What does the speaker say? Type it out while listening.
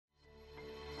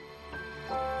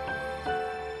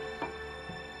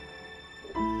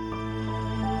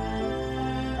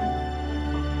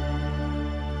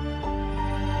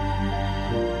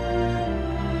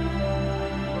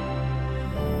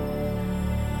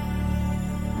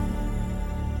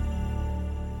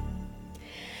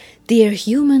Dear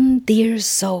human, dear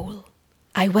soul,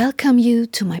 I welcome you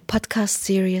to my podcast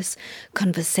series,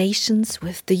 Conversations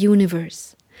with the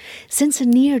Universe. Since a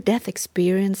near-death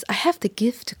experience, I have the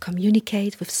gift to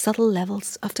communicate with subtle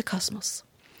levels of the cosmos.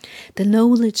 The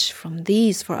knowledge from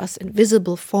these for us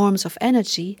invisible forms of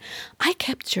energy I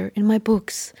capture in my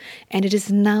books, and it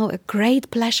is now a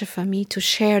great pleasure for me to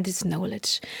share this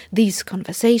knowledge, these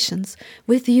conversations,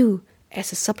 with you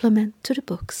as a supplement to the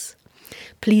books.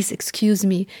 Please excuse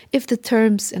me if the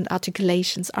terms and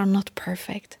articulations are not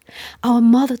perfect. Our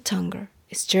mother tongue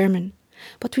is German,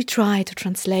 but we try to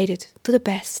translate it to the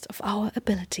best of our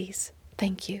abilities.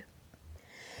 Thank you.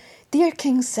 Dear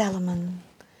King Solomon,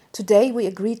 today we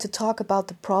agreed to talk about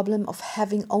the problem of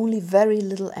having only very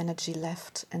little energy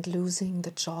left and losing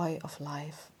the joy of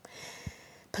life.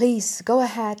 Please go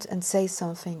ahead and say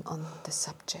something on the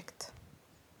subject.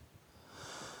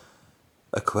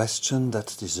 A question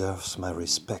that deserves my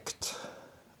respect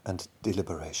and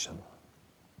deliberation.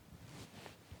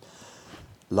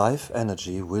 Life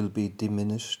energy will be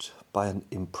diminished by an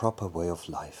improper way of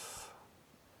life.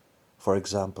 For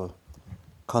example,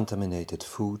 contaminated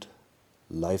food,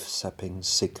 life-sapping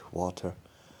sick water,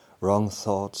 wrong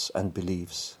thoughts and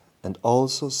beliefs, and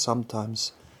also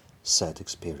sometimes sad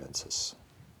experiences.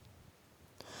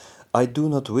 I do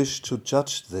not wish to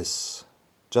judge this,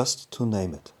 just to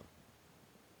name it.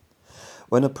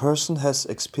 When a person has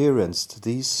experienced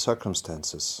these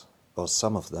circumstances, or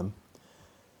some of them,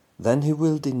 then he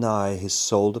will deny his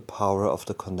soul the power of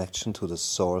the connection to the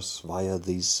source via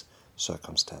these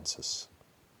circumstances.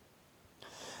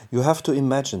 You have to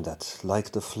imagine that,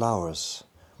 like the flowers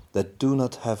that do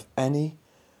not have any,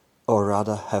 or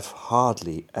rather have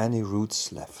hardly any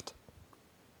roots left.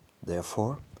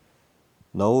 Therefore,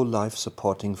 no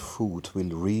life-supporting food will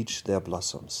reach their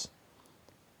blossoms,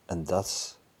 and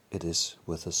thus it is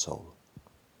with the soul.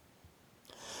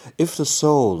 If the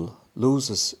soul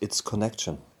loses its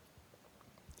connection,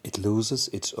 it loses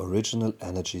its original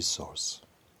energy source.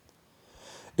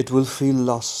 It will feel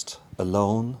lost,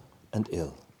 alone and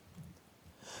ill.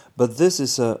 But this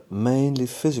is a mainly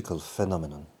physical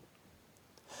phenomenon.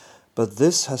 But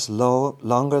this has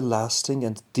longer lasting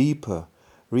and deeper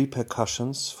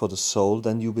repercussions for the soul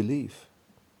than you believe.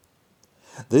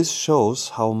 This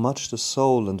shows how much the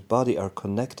soul and body are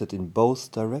connected in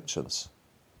both directions.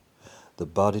 The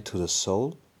body to the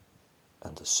soul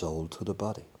and the soul to the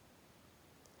body.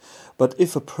 But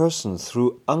if a person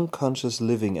through unconscious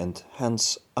living and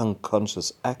hence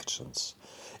unconscious actions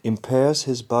impairs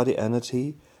his body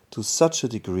energy to such a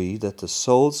degree that the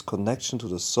soul's connection to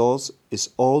the source is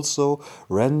also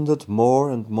rendered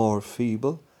more and more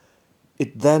feeble,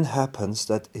 it then happens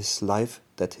that his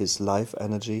life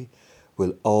energy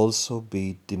will also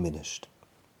be diminished.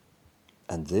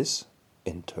 And this,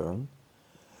 in turn,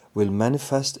 will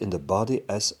manifest in the body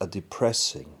as a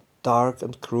depressing, dark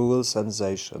and cruel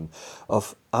sensation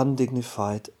of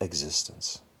undignified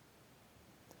existence.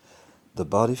 The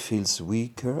body feels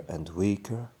weaker and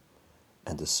weaker,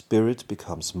 and the spirit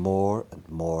becomes more and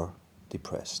more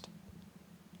depressed.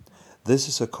 This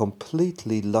is a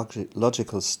completely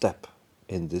logical step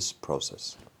in this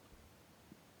process.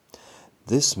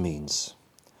 This means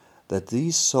that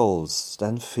these souls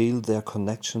then feel their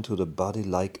connection to the body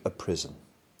like a prison.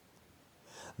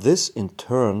 This in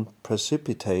turn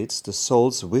precipitates the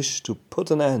soul's wish to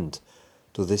put an end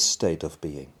to this state of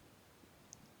being.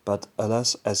 But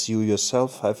alas, as you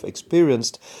yourself have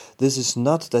experienced, this is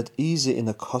not that easy in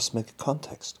a cosmic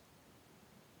context.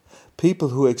 People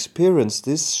who experience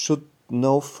this should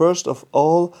know first of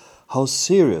all how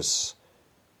serious,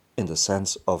 in the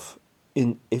sense of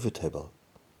inevitable,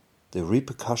 the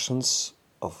repercussions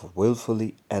of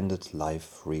willfully ended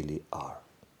life really are.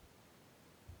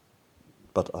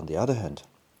 But on the other hand,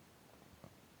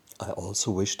 I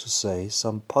also wish to say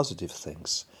some positive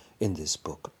things in this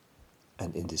book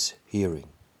and in this hearing,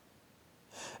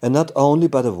 and not only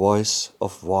by the voice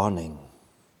of warning.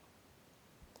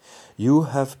 You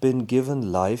have been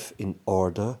given life in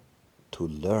order to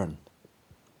learn.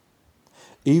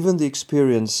 Even the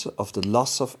experience of the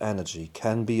loss of energy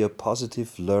can be a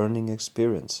positive learning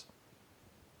experience.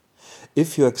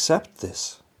 If you accept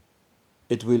this,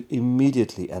 it will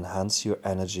immediately enhance your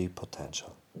energy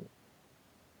potential.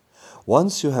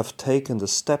 Once you have taken the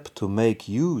step to make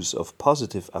use of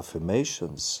positive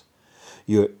affirmations,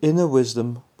 your inner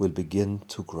wisdom will begin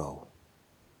to grow.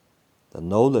 The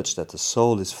knowledge that the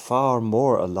soul is far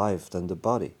more alive than the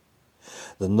body.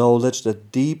 The knowledge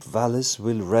that deep valleys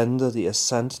will render the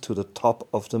ascent to the top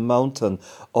of the mountain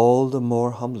all the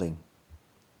more humbling.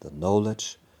 The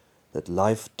knowledge that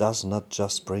life does not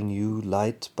just bring you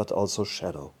light but also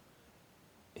shadow,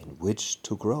 in which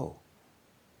to grow.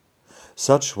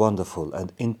 Such wonderful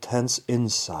and intense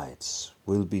insights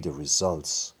will be the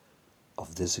results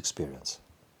of this experience.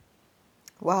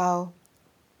 Wow.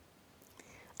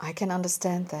 I can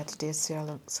understand that, dear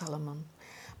Solomon.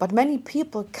 But many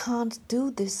people can't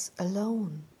do this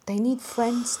alone. They need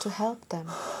friends to help them.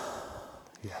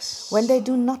 Yes. When they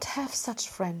do not have such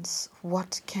friends,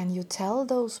 what can you tell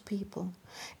those people?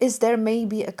 Is there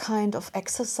maybe a kind of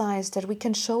exercise that we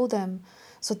can show them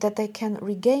so that they can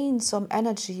regain some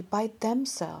energy by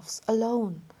themselves,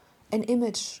 alone? An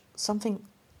image, something,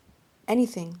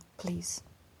 anything, please.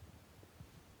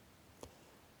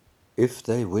 If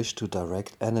they wish to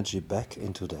direct energy back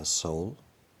into their soul,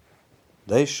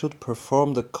 they should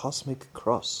perform the cosmic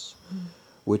cross,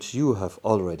 which you have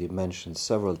already mentioned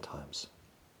several times.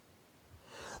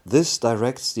 This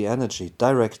directs the energy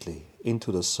directly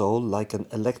into the soul like an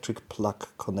electric plug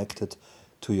connected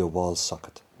to your wall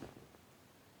socket.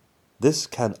 This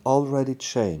can already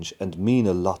change and mean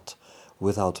a lot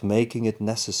without making it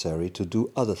necessary to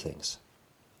do other things.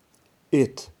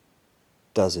 It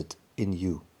does it in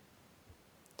you.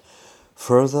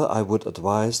 Further, I would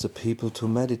advise the people to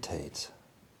meditate,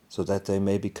 so that they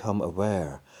may become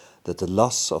aware that the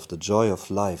loss of the joy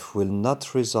of life will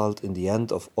not result in the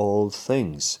end of all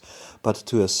things, but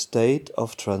to a state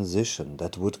of transition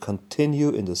that would continue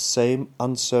in the same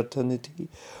uncertainty,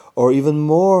 or even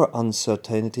more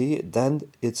uncertainty than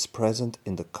its present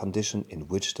in the condition in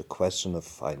which the questioner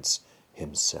finds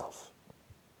himself.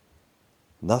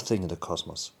 Nothing in the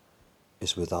cosmos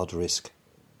is without risk,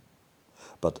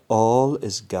 but all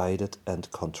is guided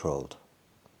and controlled.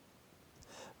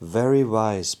 Very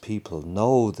wise people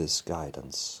know this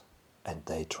guidance, and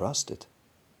they trust it.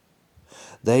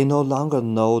 They no longer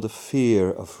know the fear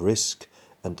of risk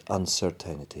and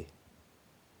uncertainty.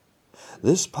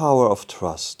 This power of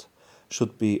trust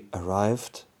should be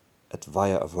arrived at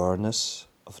via awareness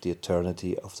of the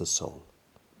eternity of the soul.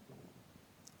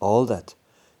 All that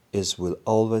is will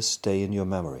always stay in your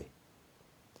memory.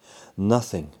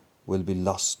 Nothing will be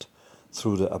lost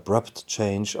through the abrupt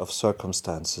change of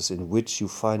circumstances in which you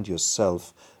find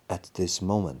yourself at this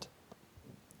moment.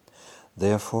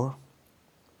 Therefore,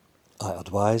 I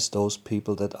advise those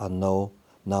people that are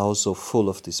now so full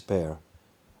of despair,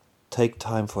 take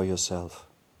time for yourself,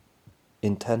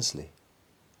 intensely,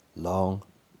 long,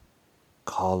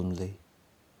 calmly,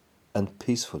 and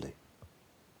peacefully.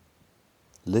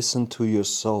 Listen to your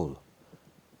soul,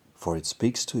 for it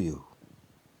speaks to you.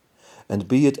 And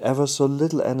be it ever so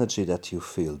little energy that you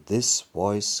feel, this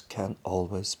voice can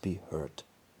always be heard.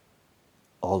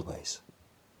 Always.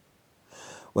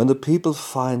 When the people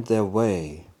find their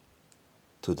way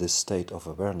to this state of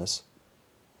awareness,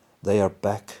 they are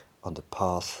back on the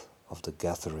path of the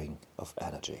gathering of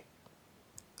energy.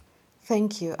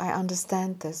 Thank you, I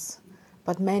understand this.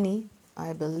 But many,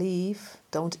 I believe,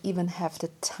 don't even have the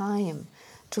time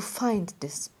to find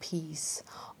this peace,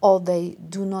 or they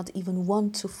do not even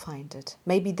want to find it.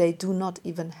 Maybe they do not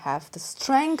even have the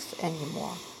strength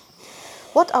anymore.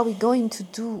 What are we going to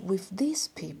do with these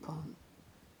people?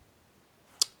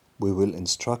 We will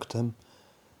instruct them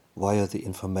via the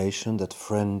information that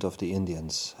Friend of the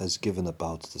Indians has given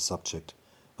about the subject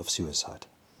of suicide.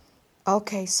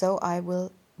 Okay, so I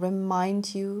will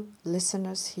remind you,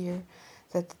 listeners here,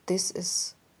 that this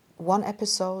is one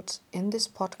episode in this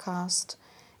podcast.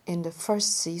 In the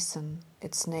first season,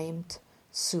 it's named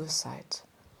Suicide.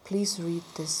 Please read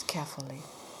this carefully.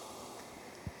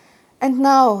 And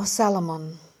now,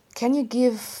 Solomon, can you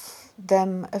give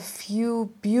them a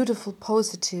few beautiful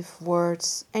positive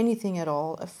words, anything at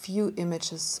all, a few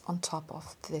images on top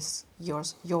of this,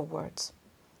 your words?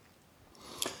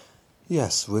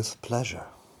 Yes, with pleasure.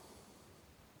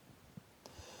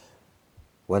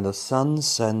 When the sun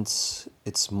sends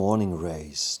its morning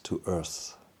rays to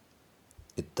earth,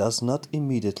 it does not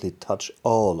immediately touch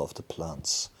all of the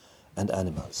plants and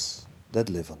animals that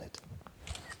live on it.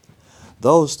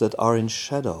 Those that are in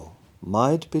shadow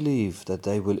might believe that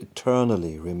they will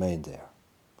eternally remain there,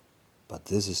 but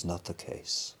this is not the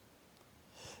case.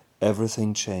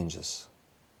 Everything changes,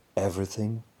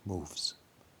 everything moves.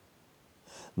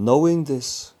 Knowing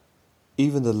this,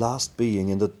 even the last being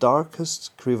in the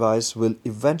darkest crevice will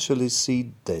eventually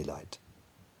see daylight.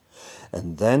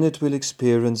 And then it will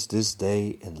experience this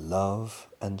day in love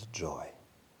and joy.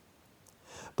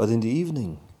 But in the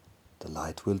evening, the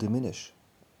light will diminish.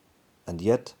 And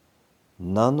yet,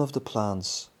 none of the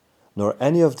plants, nor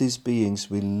any of these beings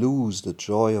will lose the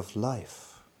joy of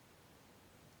life.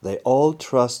 They all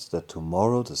trust that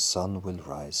tomorrow the sun will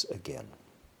rise again.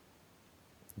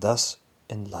 Thus,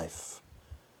 in life,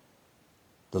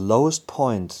 the lowest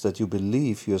point that you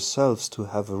believe yourselves to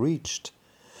have reached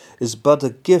is but a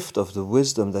gift of the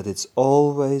wisdom that it's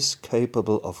always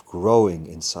capable of growing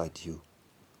inside you.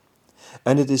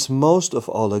 And it is most of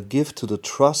all a gift to the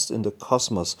trust in the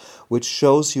cosmos, which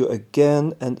shows you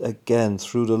again and again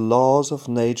through the laws of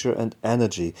nature and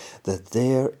energy that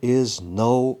there is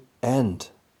no end,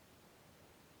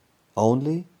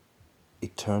 only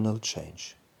eternal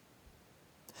change.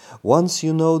 Once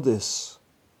you know this,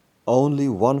 only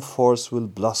one force will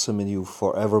blossom in you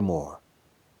forevermore: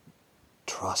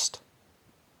 trust.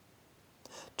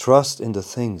 Trust in the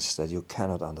things that you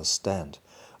cannot understand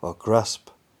or grasp,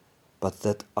 but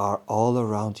that are all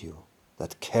around you,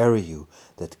 that carry you,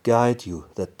 that guide you,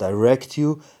 that direct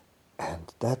you,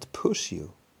 and that push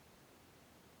you.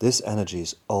 This energy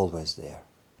is always there.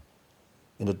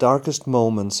 In the darkest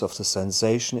moments of the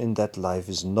sensation in that life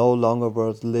is no longer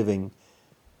worth living,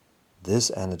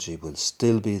 this energy will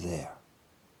still be there.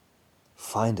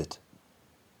 Find it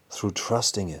through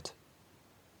trusting it.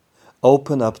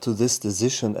 Open up to this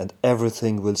decision and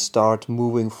everything will start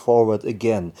moving forward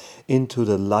again into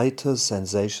the lighter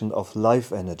sensation of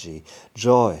life energy,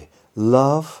 joy,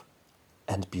 love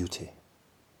and beauty.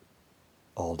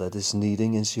 All that is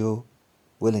needing is your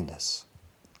willingness,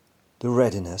 the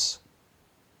readiness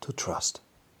to trust.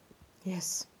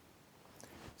 Yes.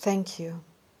 Thank you.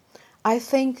 I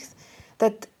think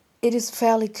that it is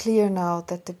fairly clear now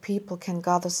that the people can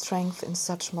gather strength in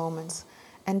such moments,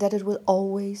 and that it will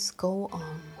always go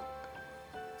on.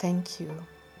 Thank you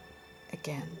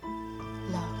again.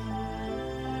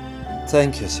 Love.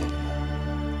 Thank you, Sonia.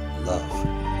 Love.